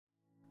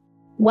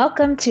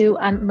Welcome to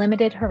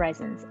Unlimited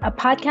Horizons, a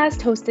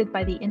podcast hosted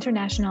by the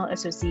International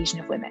Association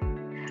of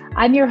Women.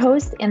 I'm your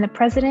host and the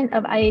president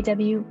of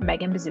IAW,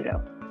 Megan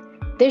Bizzuto.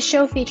 This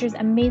show features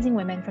amazing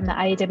women from the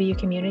IAW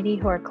community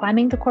who are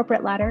climbing the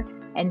corporate ladder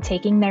and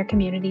taking their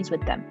communities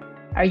with them.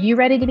 Are you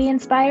ready to be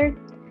inspired?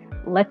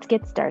 Let's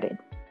get started.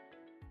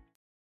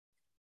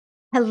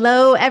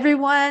 Hello,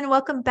 everyone.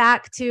 Welcome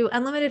back to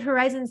Unlimited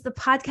Horizons, the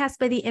podcast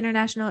by the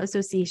International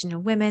Association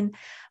of Women.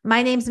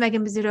 My name is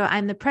Megan Bizzuto.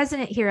 I'm the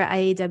president here at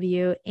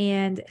IAW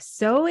and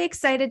so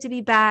excited to be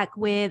back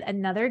with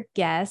another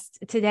guest.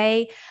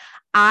 Today,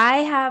 I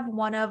have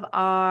one of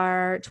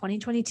our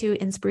 2022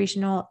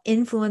 Inspirational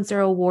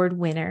Influencer Award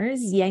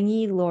winners,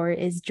 Yengi Lor,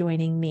 is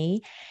joining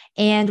me.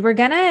 And we're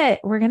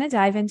gonna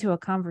dive into a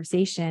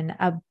conversation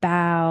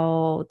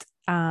about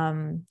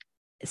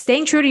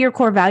staying true to your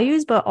core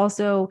values, but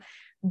also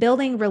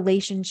building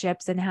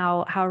relationships and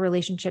how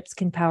relationships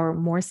can power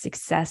more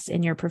success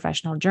in your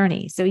professional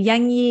journey. So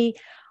Yengi,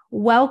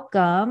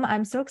 welcome.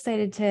 I'm so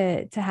excited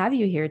to have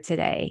you here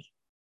today.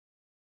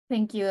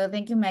 Thank you.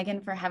 Thank you,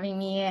 Megan, for having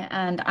me.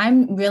 And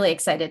I'm really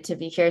excited to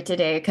be here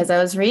today because I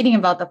was reading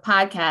about the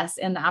podcast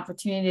and the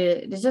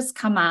opportunity to just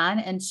come on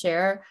and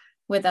share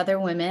with other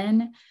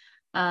women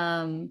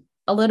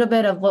a little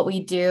bit of what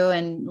we do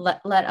and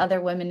let other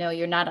women know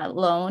you're not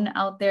alone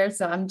out there.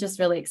 So I'm just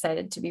really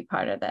excited to be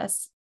part of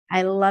this.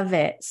 I love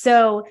it.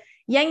 So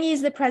Yengi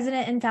is the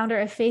president and founder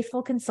of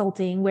Faithful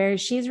Consulting, where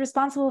she's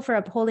responsible for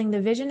upholding the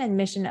vision and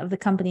mission of the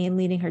company and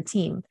leading her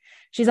team.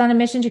 She's on a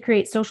mission to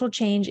create social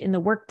change in the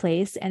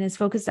workplace and is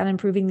focused on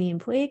improving the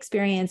employee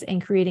experience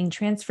and creating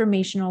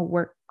transformational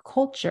work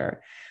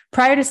culture.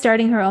 Prior to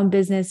starting her own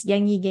business,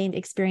 Yengi gained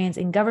experience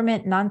in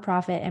government,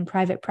 nonprofit, and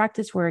private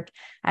practice work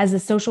as a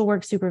social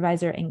work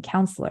supervisor and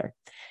counselor.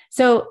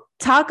 So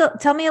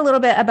tell me a little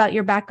bit about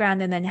your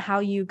background and then how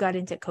you got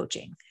into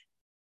coaching.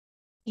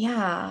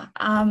 Yeah.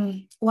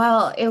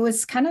 Well, it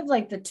was kind of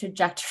like the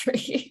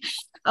trajectory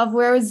of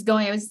where I was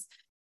going.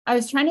 I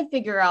was trying to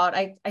figure out,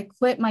 I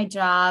quit my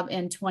job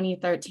in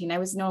 2013. I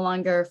was no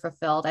longer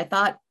fulfilled. I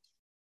thought,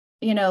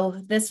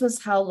 this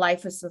was how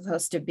life was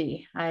supposed to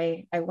be.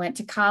 I went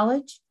to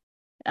college,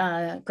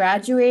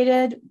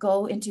 graduated,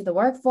 go into the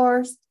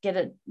workforce, get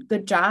a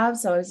good job.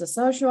 So I was a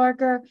social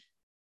worker.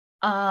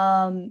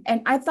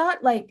 And I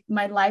thought like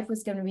my life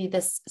was going to be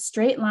this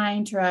straight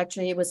line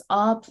trajectory. It was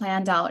all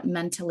planned out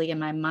mentally in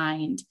my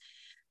mind.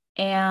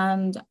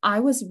 And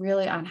I was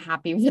really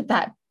unhappy with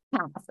that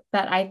path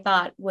that I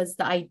thought was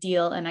the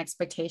ideal and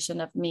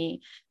expectation of me,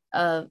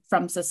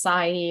 from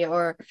society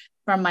or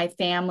from my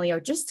family, or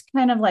just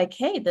kind of like,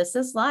 hey, this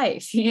is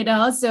life,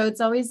 So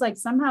it's always like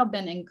somehow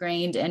been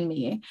ingrained in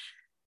me.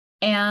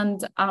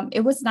 And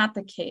it was not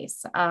the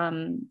case.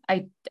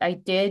 I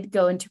did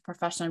go into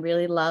profession. I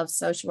really love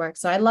social work.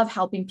 So I love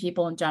helping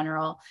people in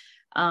general.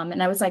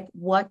 And I was like,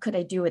 what could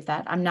I do with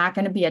that? I'm not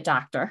going to be a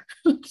doctor.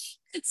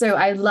 So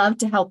I love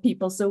to help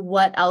people. So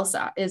what else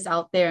is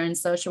out there? And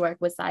social work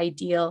was the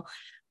ideal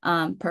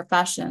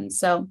profession.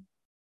 So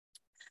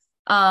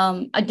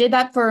I did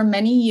that for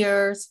many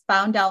years,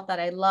 found out that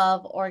I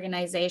love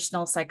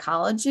organizational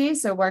psychology.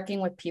 So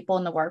working with people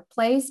in the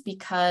workplace,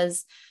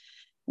 because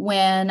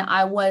when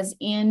I was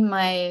in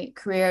my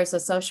career as a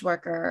social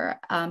worker,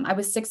 I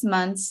was 6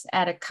 months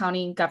at a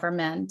county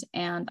government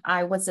and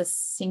I was a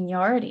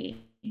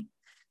seniority.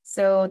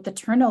 So the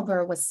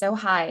turnover was so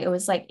high. It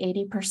was like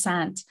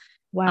 80%.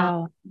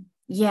 Wow.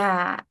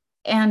 Yeah.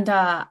 And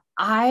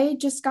I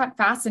just got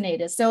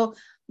fascinated. So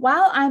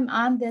while I'm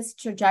on this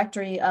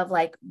trajectory of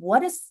like,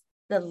 what is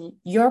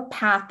your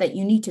path that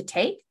you need to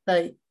take?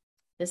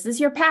 This is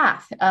your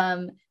path.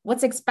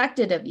 What's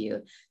expected of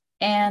you?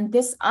 And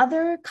this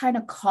other kind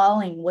of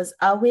calling was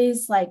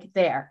always like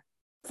there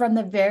from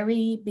the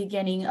very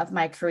beginning of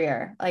my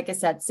career. Like I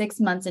said,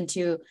 6 months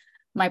into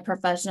my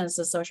profession as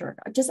a social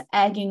worker, just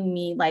egging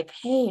me like,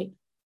 hey,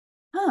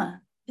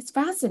 it's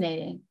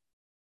fascinating.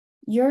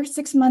 You're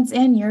 6 months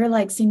in, you're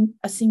like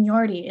a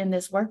seniority in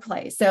this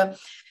workplace. So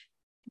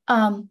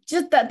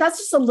that's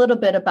just a little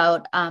bit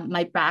about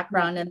my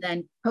background. And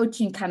then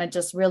coaching kind of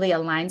just really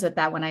aligns with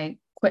that when I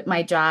quit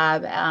my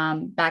job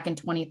back in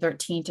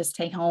 2013 to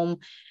stay home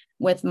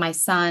with my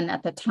son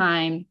at the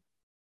time.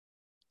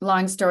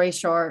 Long story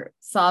short,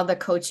 saw the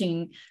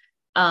coaching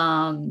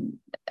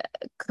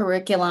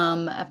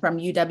curriculum from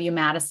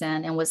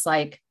UW-Madison and was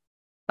like,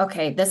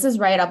 okay, this is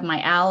right up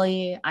my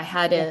alley. I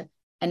had an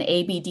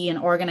ABD in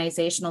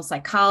organizational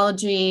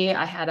psychology.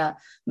 I had a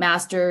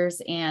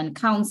master's in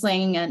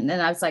counseling. And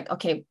then I was like,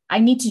 okay, I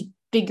need to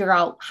figure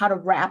out how to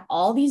wrap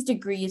all these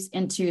degrees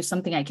into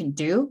something I can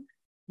do.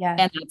 Yeah.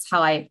 And that's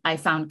how I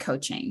found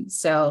coaching.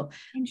 So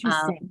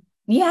interesting.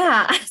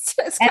 Yeah.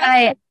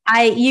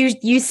 And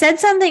you said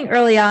something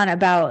early on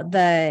about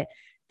the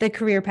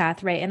career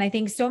path, right? And I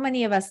think so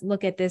many of us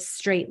look at this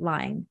straight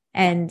line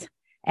and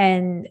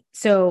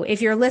so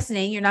if you're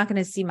listening, you're not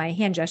going to see my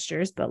hand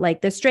gestures, but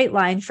like the straight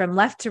line from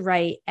left to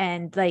right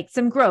and like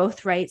some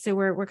growth, right? So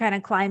we're kind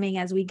of climbing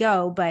as we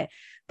go, but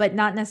but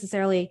not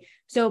necessarily.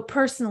 So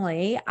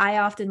personally, I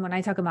often, when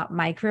I talk about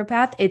my career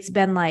path, it's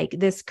been like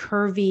this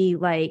curvy,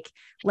 like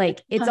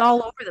it's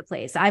all over the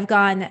place. I've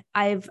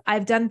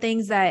done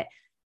things that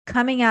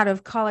coming out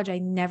of college, I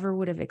never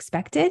would have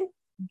expected.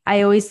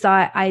 I always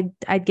thought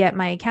I'd get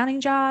my accounting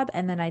job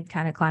and then I'd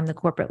kind of climb the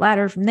corporate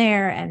ladder from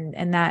there,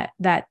 and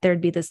that there'd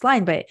be this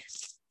line, but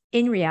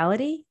in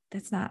reality,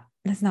 that's not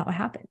what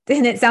happened.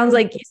 And it sounds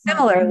like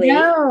similarly,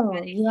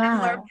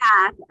 similar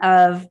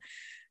path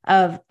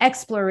of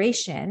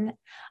exploration.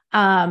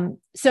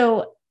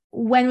 So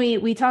when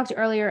we talked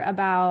earlier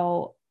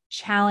about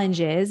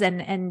challenges,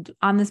 and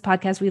on this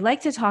podcast, we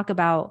like to talk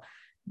about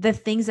the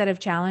things that have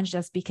challenged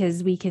us,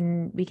 because we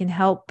can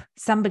help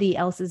somebody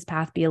else's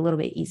path be a little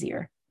bit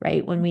easier,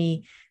 right? When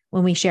we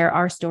share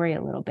our story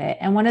a little bit.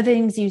 And one of the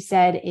things you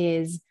said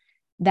is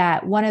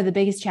that one of the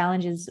biggest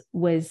challenges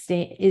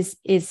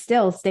is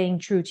still staying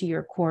true to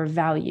your core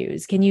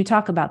values. Can you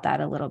talk about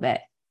that a little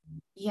bit?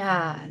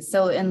 Yeah.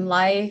 So in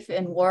life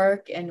and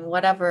work and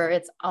whatever,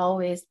 it's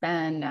always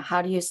been,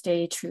 how do you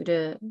stay true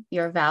to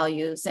your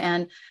values?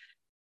 And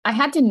I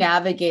had to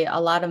navigate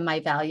a lot of my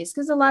values,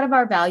 because a lot of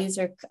our values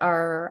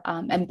are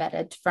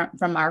embedded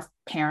from our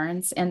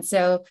parents. And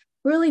so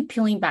really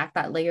peeling back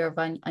that layer of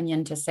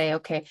onion to say,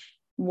 okay,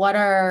 what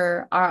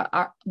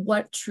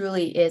what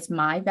truly is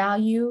my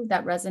value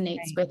that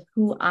resonates with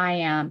who I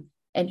am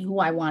and who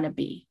I want to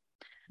be.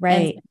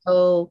 Right. And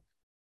so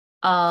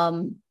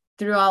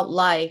throughout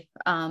life,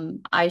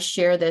 I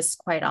share this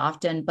quite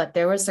often, but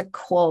there was a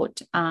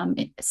quote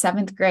in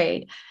 7th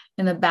grade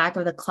in the back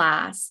of the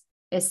class.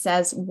 It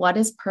says, what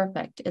is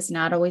perfect is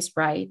not always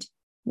right.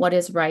 What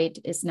is right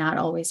is not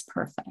always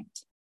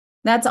perfect.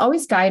 That's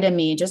always guided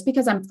me, just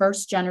because I'm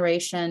first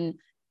generation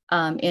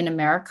in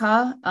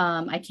America.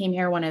 I came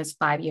here when I was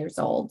 5 years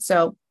old.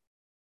 So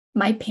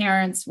my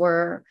parents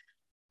were,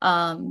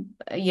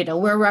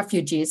 we're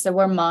refugees. So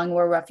we're Hmong,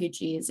 we're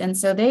refugees. And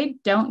so they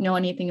don't know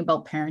anything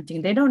about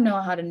parenting. They don't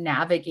know how to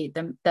navigate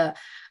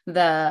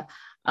the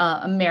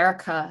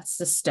America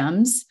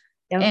systems.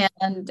 Yep.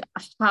 And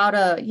how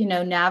to,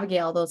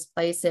 navigate all those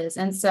places.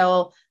 And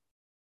so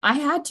I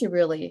had to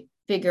really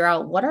figure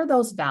out, what are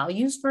those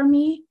values for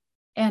me?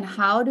 And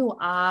how do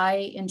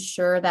I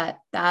ensure that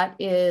that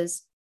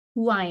is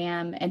who I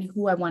am and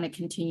who I want to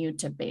continue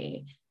to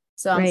be?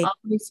 So I'm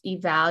always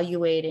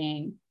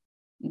evaluating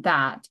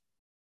that.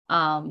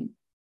 And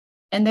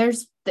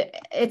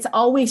it's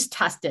always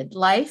tested.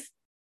 Life,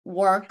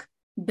 work,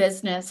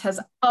 business has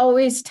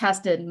always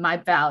tested my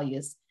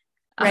values.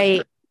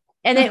 Right.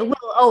 And it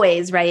will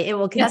always, right? It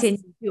will continue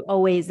to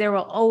always, there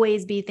will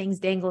always be things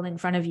dangled in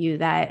front of you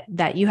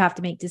that you have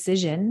to make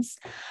decisions.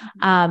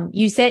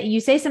 You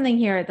say something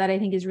here that I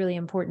think is really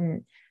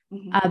important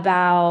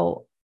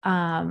about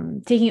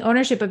taking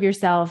ownership of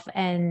yourself,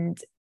 and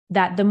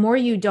that the more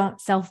you don't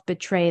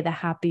self-betray, the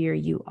happier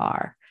you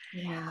are.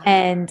 Yeah.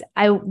 And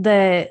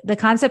the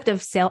concept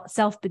of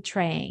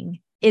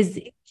self-betraying is,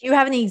 do you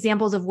have any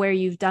examples of where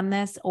you've done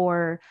this,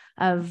 or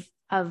of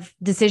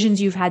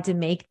decisions you've had to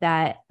make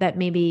that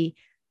maybe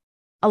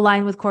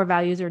align with core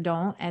values or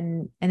don't,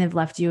 and have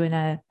left you in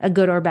a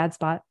good or bad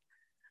spot?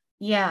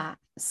 Yeah.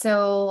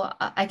 So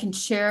I can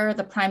share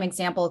the prime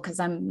example, because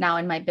I'm now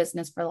in my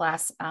business for the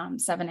last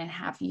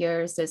 7.5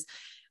 years, is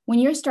when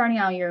you're starting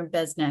out your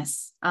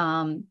business,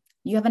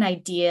 you have an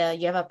idea,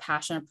 you have a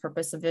passion, a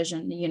purpose, a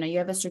vision, you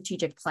have a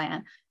strategic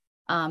plan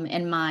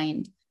in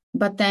mind,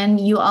 but then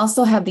you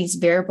also have these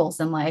variables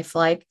in life,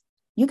 like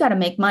you got to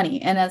make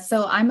money. And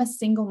so I'm a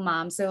single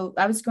mom. So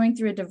I was going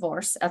through a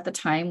divorce at the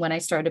time when I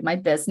started my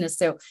business.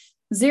 So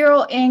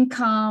 0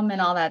 income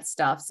and all that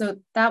stuff. So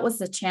that was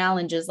the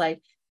challenge, is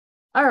like,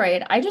 all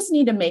right, I just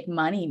need to make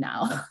money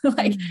now.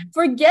 Like,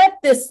 forget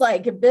this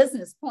like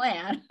business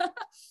plan.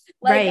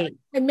 I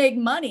make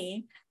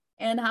money.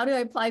 And how do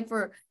I apply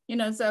for,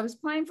 so I was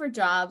applying for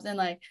jobs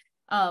and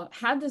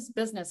had this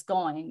business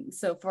going.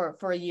 So for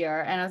a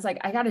year, and I was like,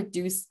 I got to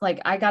do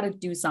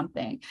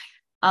something.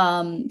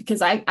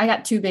 Because I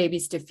got 2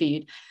 babies to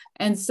feed.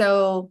 And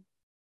so,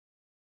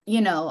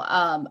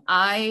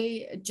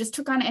 I just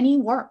took on any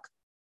work.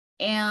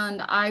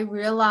 And I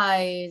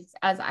realized,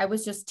 as I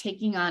was just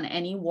taking on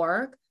any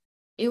work,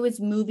 it was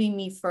moving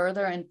me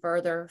further and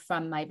further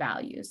from my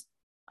values.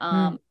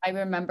 I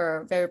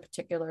remember a very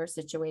particular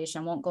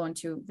situation, won't go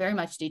into very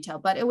much detail,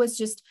 but it was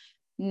just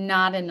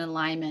not in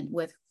alignment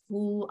with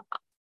who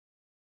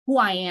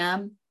I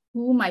am,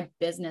 who my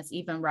business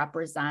even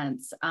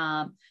represents.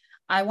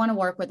 I want to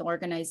work with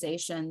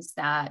organizations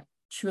that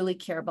truly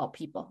care about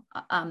people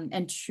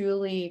and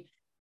truly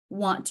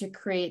want to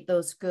create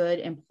those good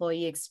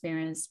employee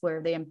experience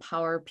where they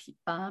empower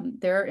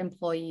their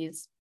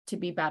employees to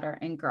be better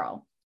and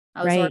grow.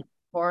 I was working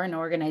for an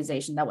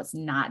organization that was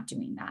not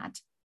doing that.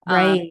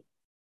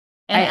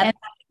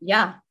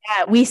 Yeah,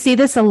 we see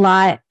this a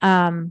lot.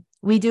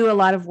 We do a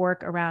lot of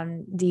work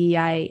around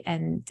DEI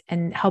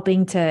and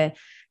helping to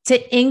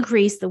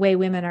increase the way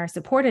women are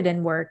supported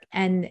in work.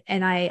 And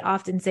I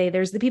often say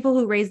there's the people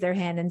who raise their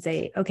hand and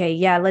say, okay,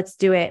 yeah, let's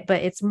do it.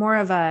 But it's more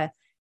of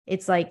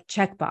it's like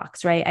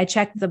checkbox, right? I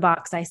checked the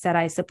box. I said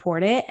I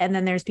support it. And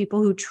then there's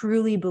people who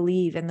truly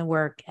believe in the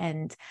work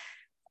and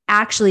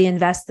actually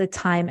invest the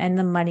time and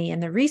the money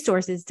and the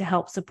resources to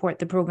help support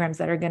the programs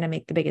that are going to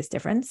make the biggest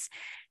difference.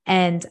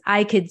 And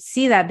I could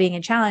see that being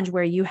a challenge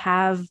where you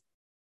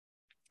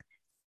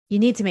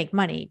need to make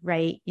money,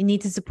 right? You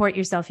need to support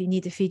yourself. You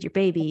need to feed your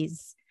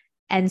babies.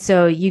 And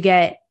so you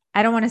get,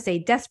 I don't want to say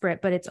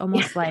desperate, but it's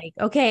almost like,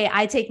 okay,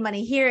 I take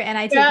money here and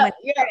I take money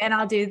here and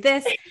I'll do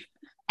this.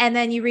 And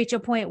then you reach a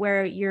point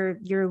where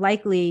you're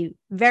likely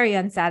very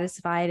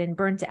unsatisfied and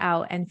burnt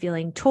out and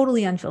feeling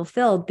totally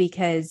unfulfilled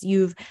because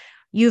you've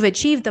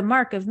achieved the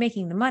mark of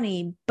making the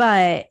money,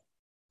 but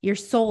your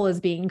soul is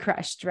being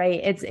crushed,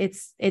 right?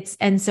 It's,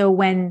 and so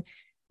when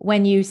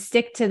you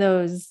stick to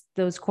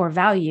those core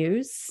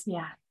values,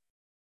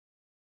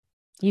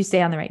 you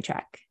stay on the right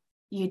track.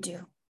 You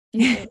do.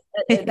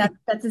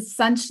 That's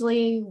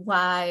essentially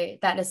why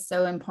that is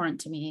so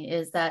important to me,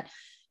 is that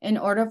in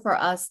order for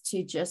us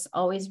to just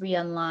always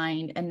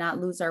realign and not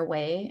lose our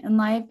way in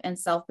life and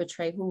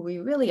self-betray who we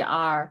really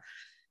are,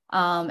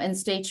 and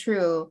stay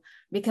true,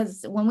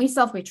 because when we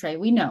self-betray,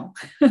 we know,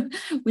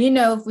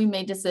 if we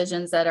made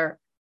decisions that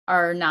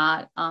are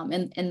not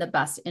in the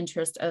best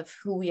interest of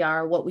who we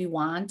are, what we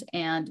want,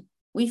 and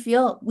we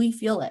feel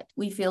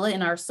it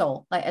in our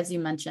soul, like as you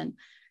mentioned.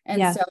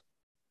 And so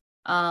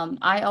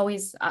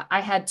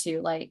I had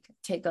to like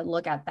take a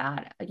look at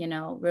that,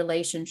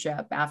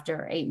 relationship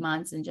after 8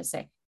 months and just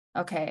say,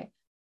 okay,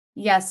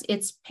 yes,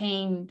 it's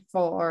paying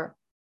for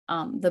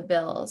the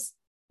bills,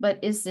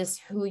 but is this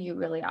who you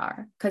really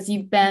are? Because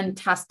you've been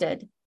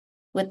tested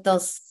with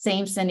those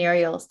same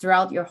scenarios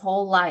throughout your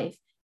whole life.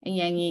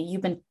 And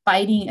you've been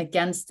fighting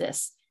against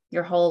this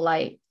your whole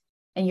life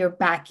and you're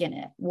back in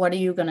it. What are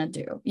you going to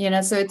do?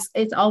 So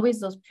it's always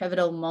those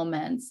pivotal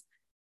moments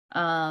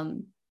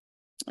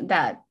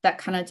that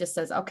kind of just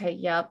says, okay,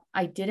 yep,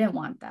 I didn't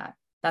want that.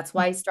 That's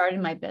why I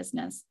started my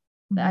business.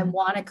 Mm-hmm. I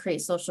want to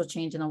create social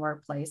change in the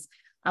workplace.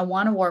 I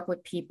want to work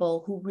with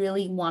people who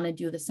really want to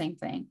do the same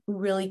thing, who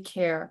really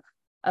care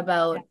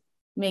about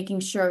making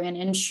sure and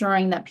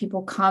ensuring that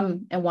people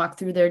come and walk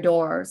through their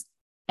doors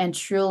and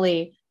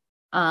truly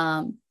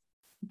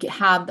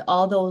have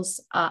all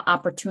those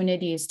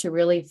opportunities to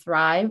really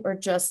thrive, or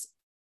just,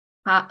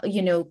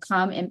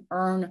 come and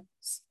earn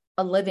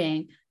a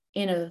living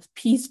in a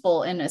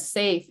peaceful, in a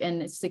safe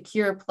and a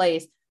secure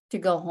place to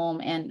go home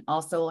and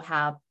also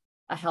have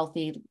a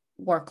healthy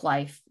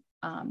work-life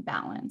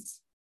balance.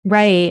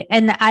 Right.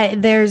 And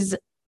there's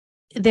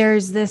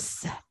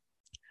this,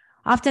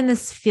 often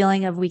this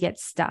feeling of we get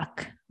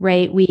stuck,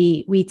 right?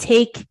 We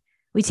take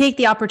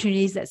the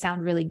opportunities that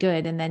sound really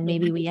good, and then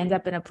maybe we end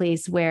up in a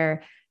place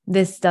where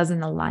this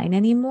doesn't align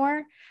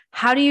anymore.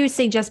 How do you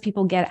suggest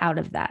people get out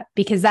of that?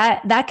 Because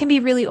that can be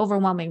really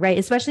overwhelming, right?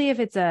 Especially if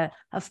it's a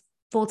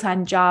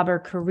full-time job or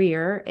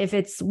career. If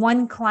it's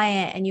one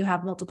client and you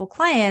have multiple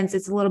clients,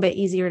 it's a little bit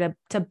easier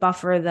to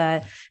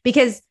buffer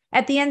because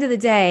at the end of the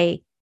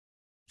day,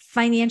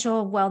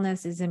 financial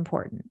wellness is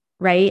important,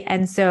 right?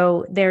 And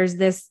so there's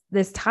this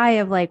tie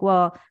of like,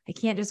 well, I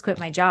can't just quit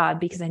my job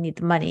because I need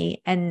the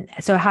money. And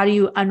so how do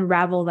you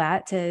unravel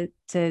that to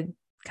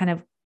kind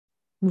of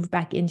move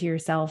back into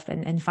yourself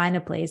and find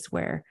a place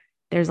where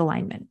there's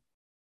alignment?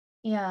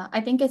 Yeah,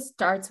 I think it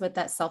starts with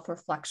that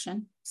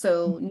self-reflection.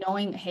 So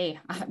knowing, hey,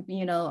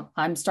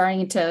 I'm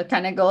starting to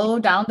kind of go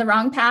down the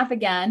wrong path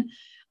again.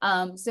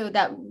 So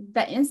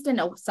that instant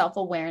of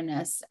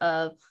self-awareness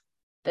of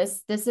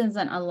this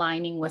isn't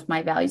aligning with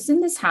my values.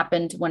 And this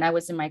happened when I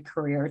was in my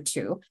career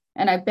too.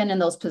 And I've been in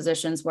those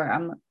positions where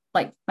I'm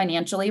like,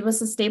 financially, it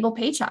was a stable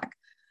paycheck.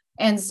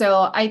 And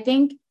so I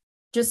think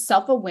just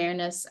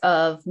self-awareness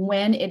of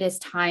when it is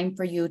time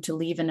for you to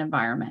leave an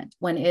environment,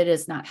 when it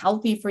is not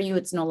healthy for you,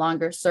 it's no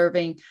longer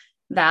serving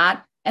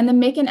that, and then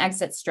make an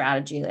exit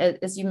strategy.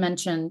 As you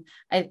mentioned,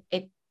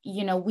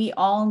 we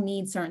all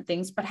need certain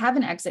things, but have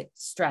an exit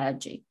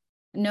strategy.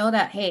 Know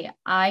that, hey,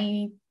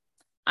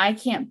 I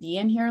can't be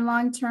in here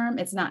long term.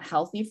 It's not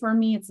healthy for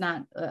me. It's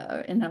not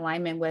in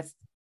alignment with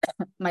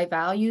my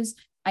values.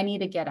 I need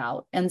to get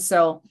out. And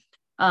so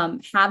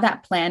have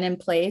that plan in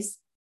place.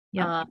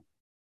 Yeah.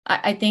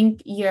 I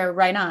think you're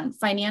right on.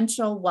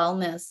 Financial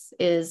wellness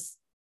is,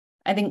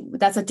 I think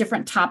that's a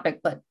different topic,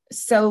 but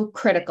so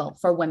critical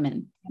for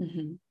women.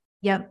 Mm-hmm.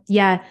 Yep.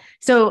 Yeah.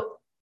 So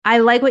I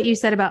like what you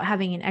said about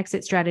having an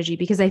exit strategy,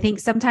 because I think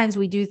sometimes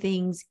we do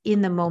things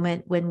in the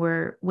moment when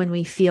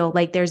we feel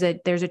like there's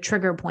a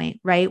trigger point,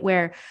 right?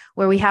 Where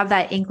we have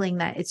that inkling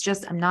that it's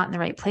just, I'm not in the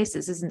right place.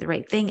 This isn't the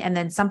right thing. And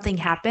then something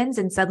happens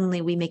and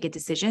suddenly we make a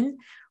decision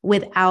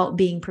without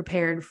being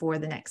prepared for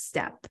the next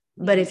step.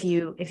 But if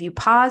you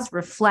pause,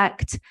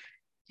 reflect,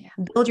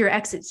 build your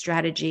exit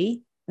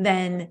strategy,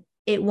 then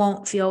it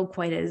won't feel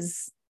quite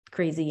as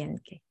crazy and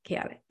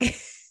chaotic.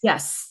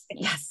 Yes.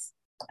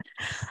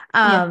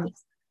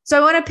 So I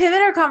want to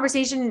pivot our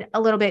conversation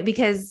a little bit,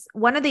 because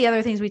one of the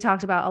other things we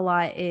talked about a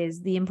lot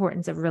is the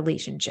importance of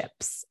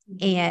relationships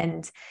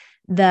and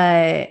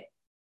the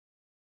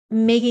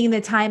making the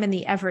time and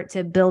the effort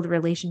to build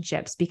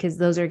relationships, because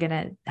those are going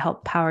to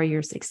help power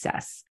your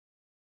success.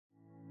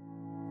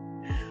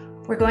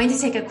 We're going to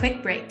take a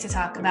quick break to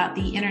talk about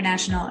the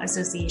International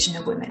Association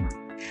of Women.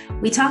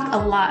 We talk a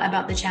lot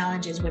about the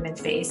challenges women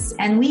face,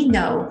 and we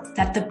know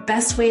that the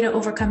best way to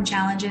overcome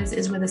challenges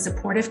is with a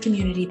supportive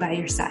community by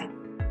your side.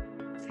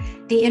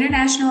 The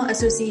International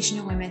Association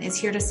of Women is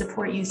here to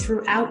support you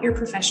throughout your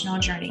professional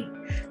journey.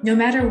 No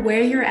matter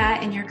where you're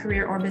at in your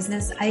career or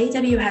business,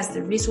 IAW has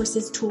the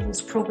resources,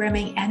 tools,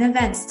 programming, and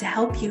events to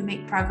help you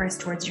make progress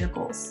towards your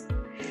goals.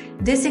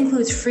 This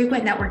includes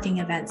frequent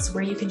networking events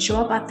where you can show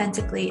up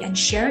authentically and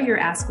share your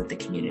ask with the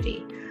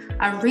community,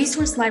 a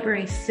resource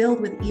library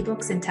filled with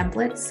ebooks and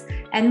templates,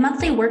 and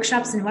monthly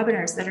workshops and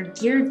webinars that are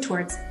geared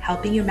towards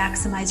helping you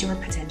maximize your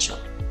potential.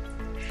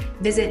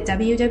 Visit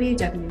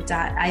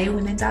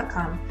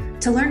www.iawomen.com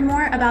to learn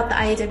more about the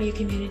IAW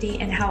community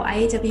and how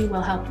IAW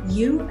will help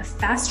you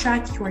fast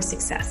track your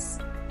success.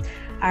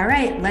 All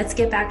right, let's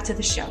get back to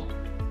the show.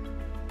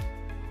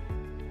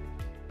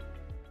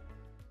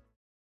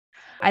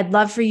 I'd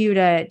love for you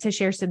to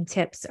share some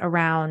tips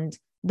around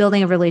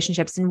building of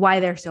relationships and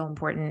why they're so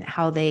important,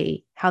 how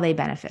they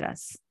benefit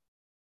us.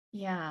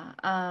 Yeah.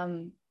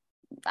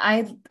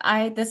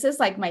 This is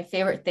like my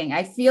favorite thing.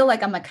 I feel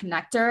like I'm a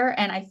connector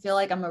and I feel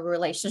like I'm a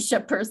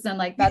relationship person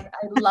like that.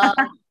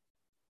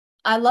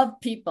 I love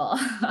people.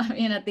 I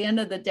mean, at the end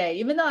of the day,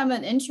 even though I'm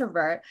an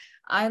introvert,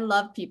 I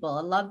love people.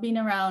 I love being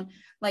around,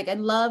 like, I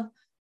love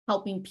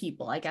helping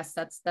people. I guess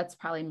that's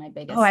probably my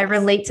biggest. Oh, I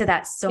relate to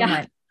that so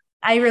much.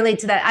 I relate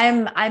to that.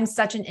 I'm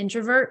such an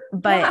introvert,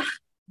 but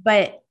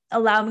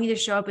allow me to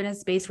show up in a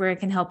space where I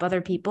can help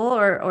other people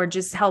or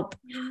just help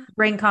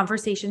bring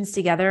conversations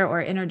together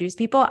or introduce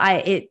people.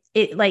 It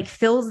like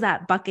fills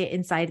that bucket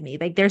inside me.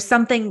 Like there's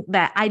something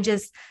that I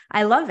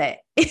love it.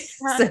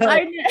 So.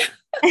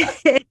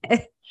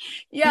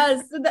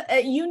 Yes.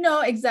 You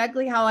know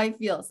exactly how I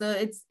feel.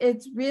 So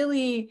it's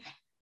really,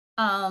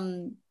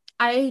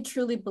 I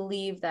truly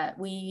believe that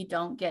we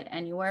don't get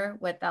anywhere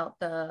without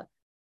the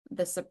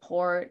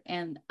support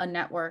and a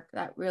network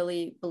that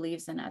really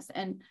believes in us.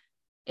 And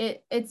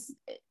it's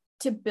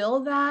to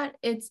build that,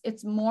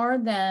 it's more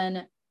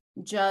than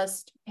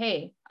just,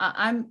 hey,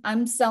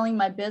 I'm selling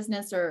my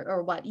business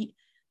or what.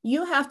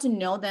 You have to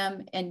know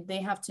them and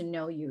they have to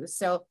know you.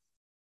 So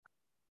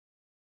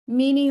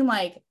meaning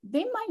like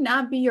they might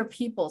not be your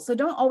people. So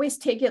don't always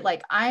take it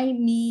like I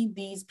need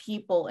these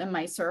people in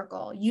my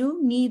circle. You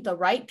need the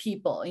right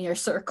people in your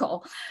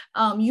circle.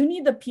 You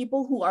need the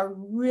people who are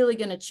really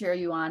going to cheer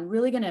you on,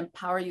 really going to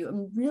empower you,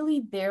 and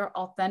really there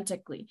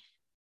authentically.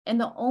 And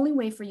the only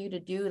way for you to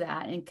do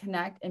that and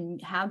connect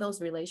and have those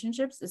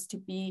relationships is to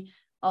be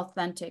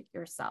authentic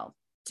yourself,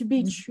 to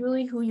be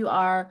truly who you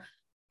are,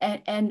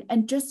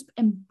 and just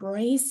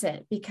embrace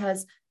it,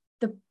 because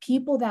the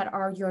people that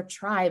are your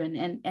tribe,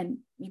 and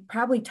you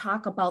probably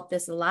talk about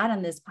this a lot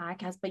on this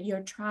podcast, but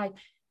your tribe,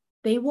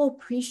 they will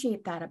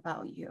appreciate that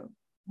about you.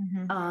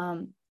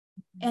 Mm-hmm.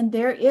 And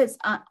there is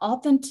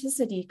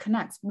authenticity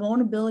connects,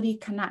 vulnerability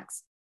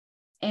connects.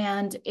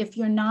 And if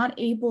you're not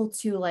able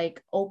to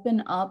like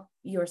open up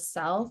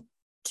yourself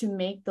to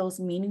make those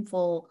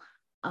meaningful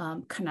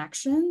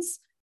connections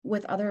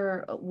with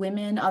other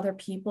women, other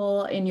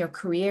people in your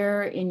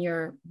career, in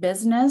your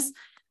business,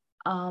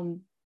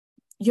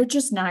 you're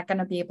just not going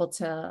to be able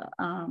to,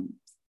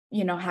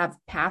 have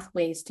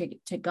pathways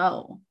to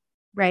go.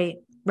 Right.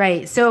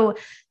 Right. So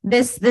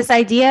this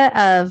idea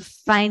of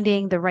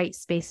finding the right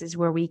spaces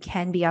where we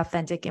can be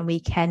authentic and we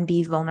can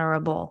be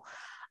vulnerable.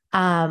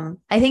 I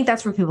think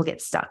that's where people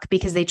get stuck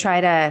because they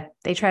try to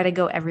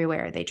go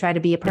everywhere. They try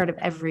to be a part of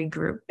every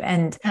group.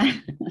 And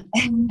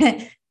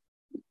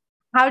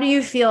how do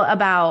you feel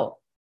about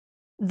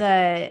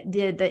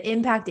the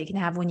impact it can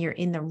have when you're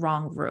in the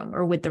wrong room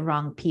or with the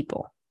wrong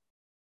people?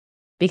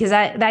 Because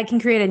that can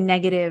create a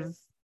negative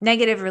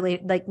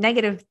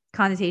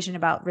connotation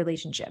about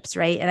relationships.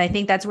 Right. And I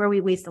think that's where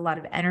we waste a lot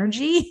of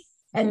energy.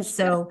 And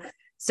so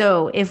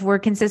if we're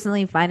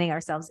consistently finding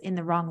ourselves in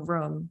the wrong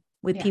room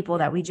with people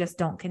that we just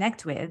don't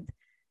connect with,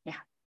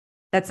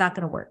 that's not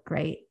going to work.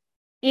 Right.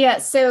 Yeah.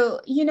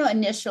 So,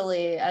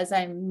 initially as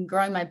I'm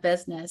growing my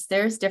business,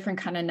 there's different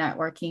kind of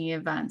networking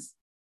events,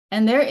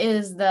 and there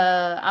is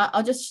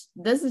this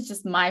is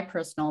just my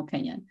personal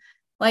opinion.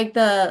 Like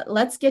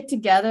let's get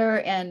together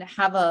and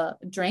have a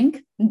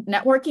drink.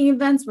 Networking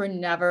events were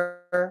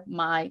never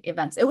my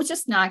events. It was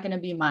just not going to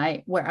be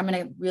where I'm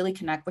going to really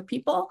connect with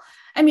people.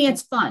 I mean,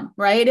 it's fun,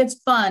 right? It's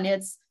fun.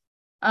 It's,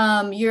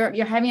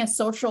 you're having a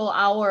social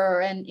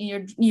hour and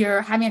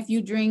you're having a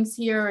few drinks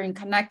here and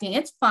connecting.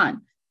 It's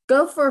fun.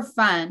 Go for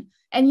fun.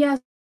 And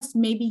yes,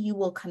 maybe you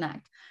will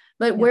connect,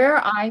 but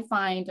where I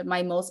find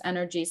my most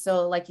energy.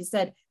 So like you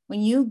said, when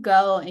you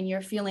go and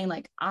you're feeling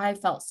like I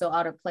felt so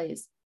out of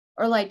place,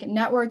 or like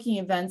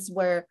networking events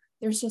where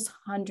there's just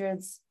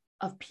hundreds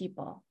of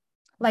people.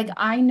 Like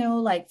I know,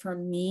 like for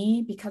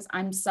me, because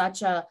I'm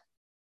such a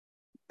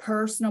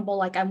personable,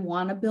 like I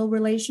want to build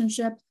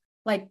relationship,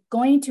 like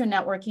going to a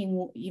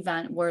networking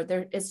event where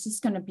it's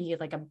just going to be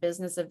like a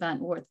business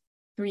event with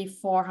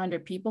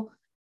 300-400 people,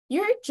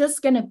 you're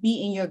just going to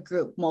be in your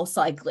group. Most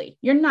likely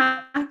you're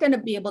not going to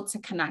be able to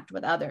connect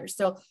with others.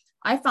 So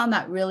I found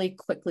that really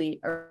quickly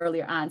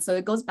earlier on. So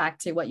it goes back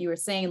to what you were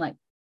saying, like,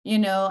 you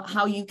know,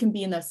 how you can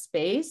be in a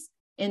space,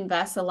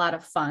 invest a lot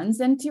of funds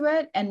into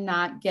it and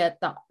not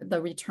get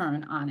the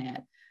return on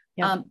it.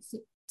 Yep.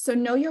 So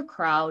know your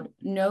crowd,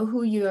 know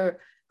who your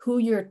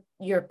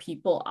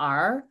people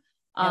are.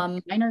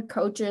 Yep. Mine are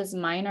coaches,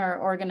 mine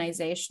are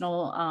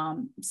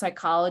organizational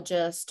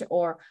psychologists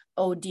or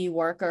OD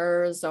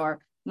workers, or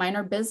mine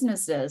are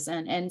businesses.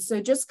 And so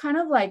just kind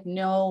of like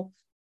know,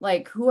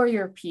 like, who are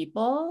your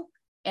people,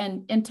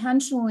 and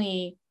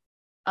intentionally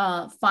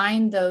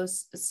find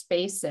those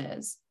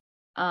spaces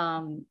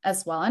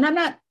as well. And I'm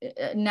not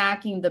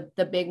knocking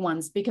the big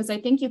ones, because I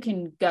think you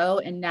can go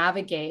and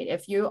navigate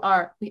if you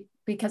are,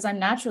 because I'm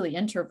naturally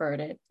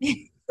introverted.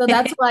 So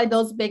that's why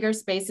those bigger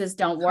spaces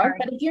don't work.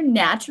 But if you're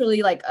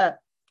naturally like a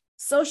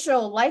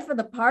social life of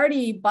the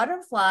party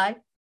butterfly,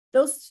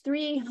 those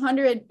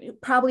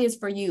 300 probably is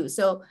for you.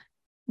 So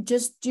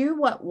just do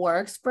what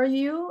works for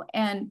you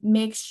and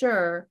make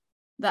sure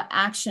the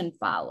action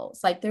follows.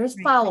 Like, there's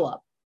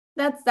follow-up.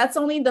 That's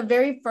only the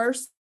very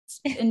first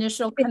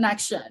initial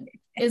connection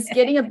is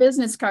getting a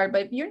business card.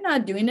 But if you're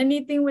not doing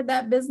anything with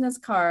that business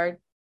card,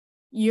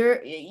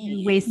 you're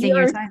wasting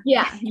your time.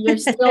 Yeah, you're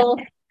still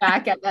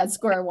back at that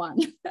square one.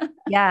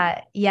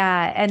 Yeah.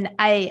 Yeah. And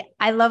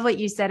I love what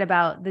you said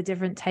about the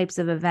different types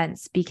of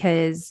events,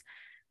 because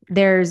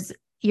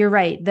you're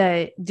right.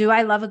 Do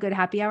I love a good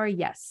happy hour?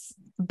 Yes.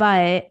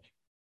 But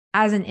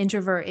as an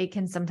introvert, it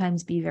can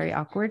sometimes be very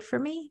awkward for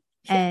me.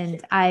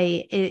 And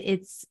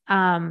it's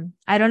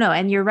I don't know.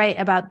 And you're right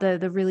about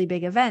the really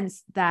big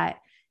events, that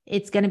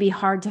it's going to be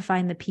hard to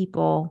find the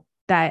people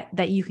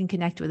that you can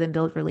connect with and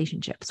build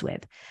relationships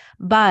with,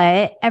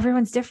 but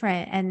everyone's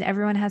different and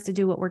everyone has to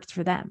do what works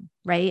for them.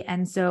 Right.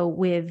 And so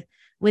with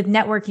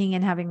networking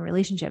and having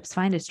relationships,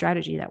 find a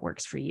strategy that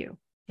works for you.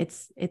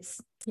 It's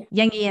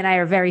Yangi and I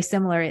are very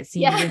similar, it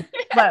seems,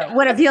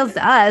 what appeals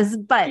to us,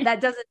 but that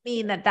doesn't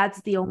mean that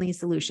that's the only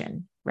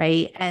solution.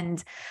 Right.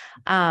 And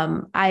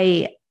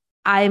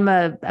I'm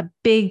a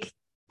big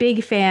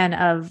fan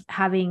of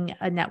having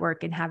a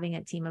network and having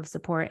a team of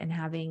support and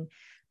having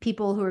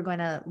people who are going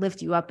to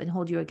lift you up and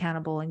hold you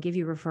accountable and give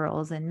you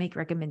referrals and make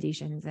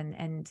recommendations,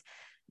 and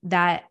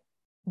that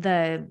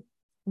the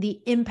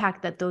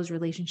impact that those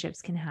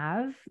relationships can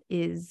have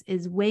is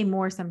way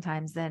more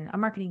sometimes than a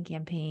marketing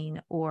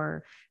campaign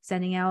or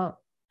sending out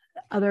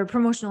other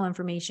promotional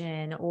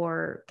information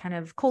or kind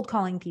of cold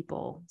calling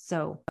people.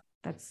 So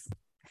that's.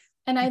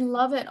 And I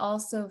love it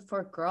also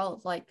for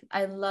girls. Like,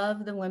 I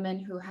love the women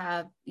who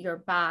have your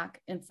back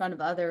in front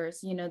of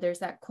others. You know, there's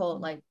that quote,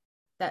 like,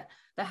 that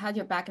had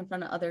your back in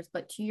front of others,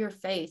 but to your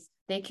face,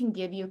 they can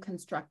give you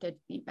constructive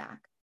feedback.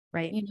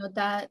 Right. You know,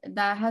 that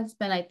has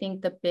been, I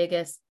think, the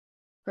biggest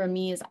for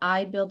me, is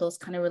I build those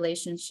kind of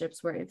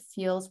relationships where it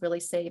feels really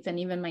safe. And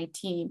even my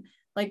team,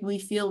 like, we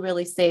feel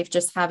really safe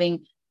just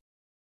having,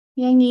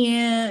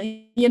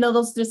 you know,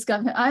 those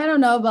discussions. I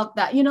don't know about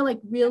that, you know, like,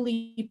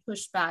 really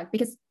push back,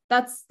 because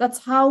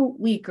that's how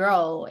we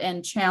grow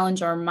and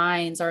challenge our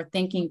minds, our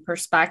thinking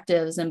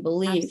perspectives and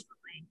beliefs.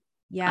 Absolutely.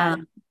 Yeah.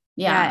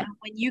 Yeah.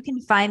 When you can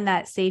find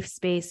that safe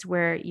space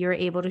where you're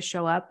able to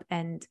show up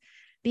and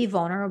be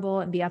vulnerable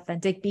and be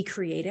authentic, be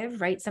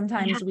creative, right?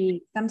 Sometimes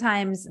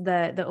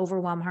the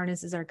overwhelm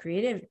harnesses our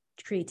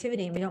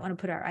creativity, and we don't want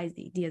to put our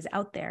ideas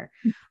out there.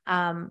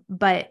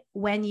 But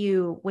when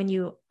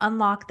you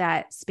unlock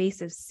that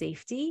space of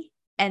safety,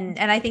 and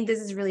I think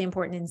this is really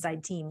important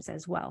inside teams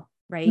as well,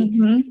 right?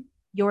 Mm-hmm.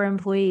 Your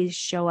employees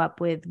show up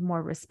with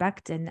more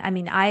respect. And I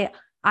mean, I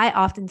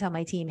often tell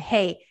my team,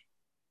 hey,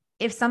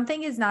 if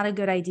something is not a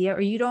good idea,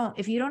 or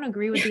if you don't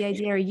agree with the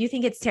idea, or you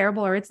think it's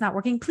terrible or it's not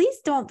working, please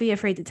don't be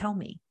afraid to tell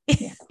me.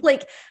 Yeah.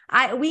 Like,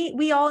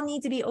 we all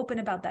need to be open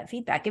about that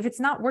feedback. If it's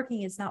not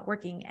working, it's not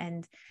working.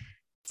 And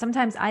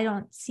sometimes I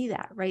don't see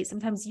that, right?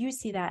 Sometimes you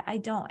see that, I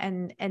don't.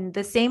 And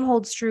the same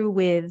holds true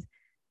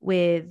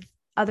with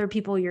other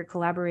people you're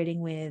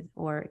collaborating with,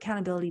 or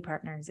accountability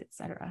partners, et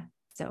cetera.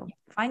 So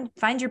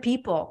find your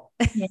people.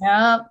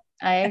 Yeah,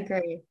 I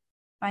agree.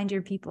 Find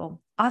your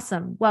people.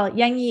 Awesome. Well,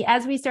 Yangi,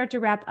 as we start to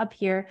wrap up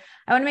here,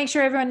 I want to make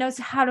sure everyone knows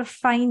how to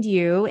find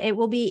you. It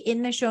will be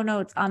in the show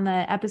notes on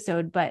the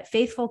episode, but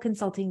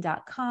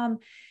faithfulconsulting.com.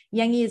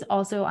 Yangi is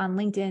also on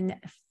LinkedIn,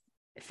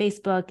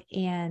 Facebook,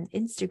 and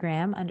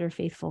Instagram under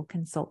Faithful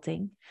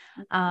Consulting.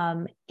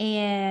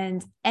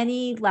 And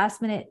any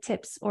last minute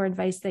tips or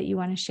advice that you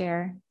want to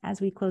share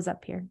as we close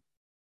up here?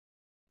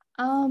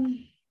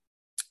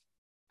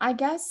 I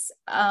guess,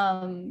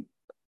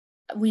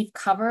 we've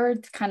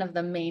covered kind of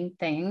the main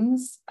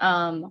things.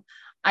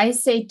 I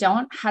say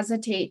don't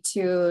hesitate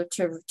to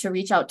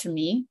reach out to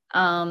me.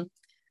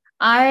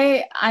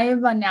 I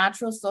am a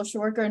natural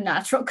social worker,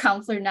 natural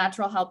counselor,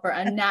 natural helper,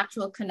 a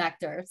natural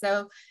connector.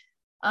 So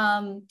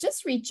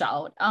just reach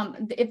out.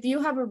 If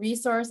you have a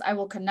resource, I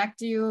will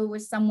connect you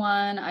with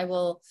someone. I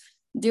will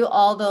do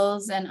all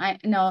those. And I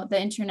know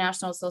the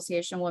International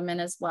Association of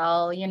Women as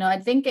well. You know, I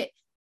think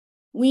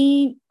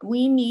we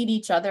need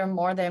each other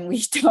more than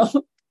we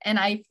don't. And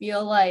I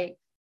feel like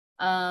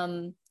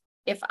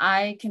if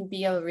I can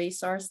be a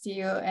resource to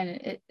you,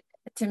 and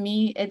to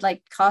me, it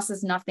like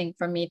costs nothing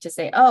for me to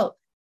say, oh,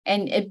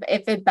 and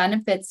if it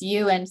benefits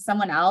you and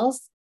someone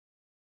else,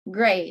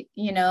 great,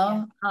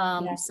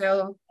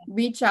 so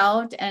reach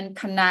out and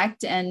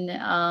connect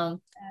and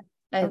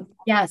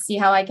see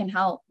how I can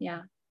help.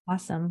 Yeah.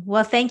 Awesome.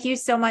 Well, thank you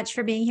so much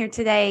for being here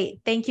today.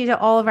 Thank you to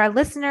all of our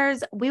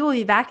listeners. We will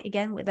be back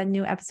again with a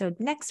new episode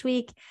next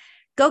week.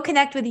 Go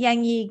connect with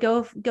Yang-Yi.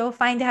 Go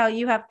find how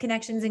you have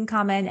connections in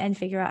common and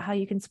figure out how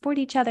you can support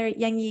each other.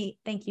 Yang-Yi,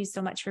 thank you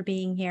so much for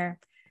being here.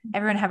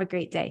 Everyone have a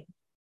great day.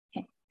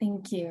 Okay.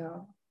 Thank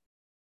you.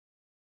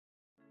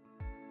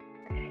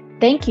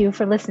 Thank you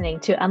for listening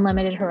to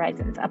Unlimited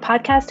Horizons, a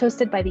podcast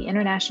hosted by the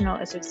International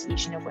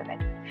Association of Women.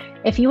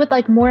 If you would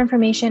like more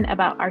information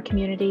about our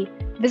community,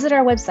 visit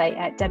our website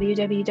at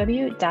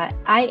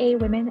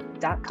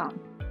www.iawomen.com.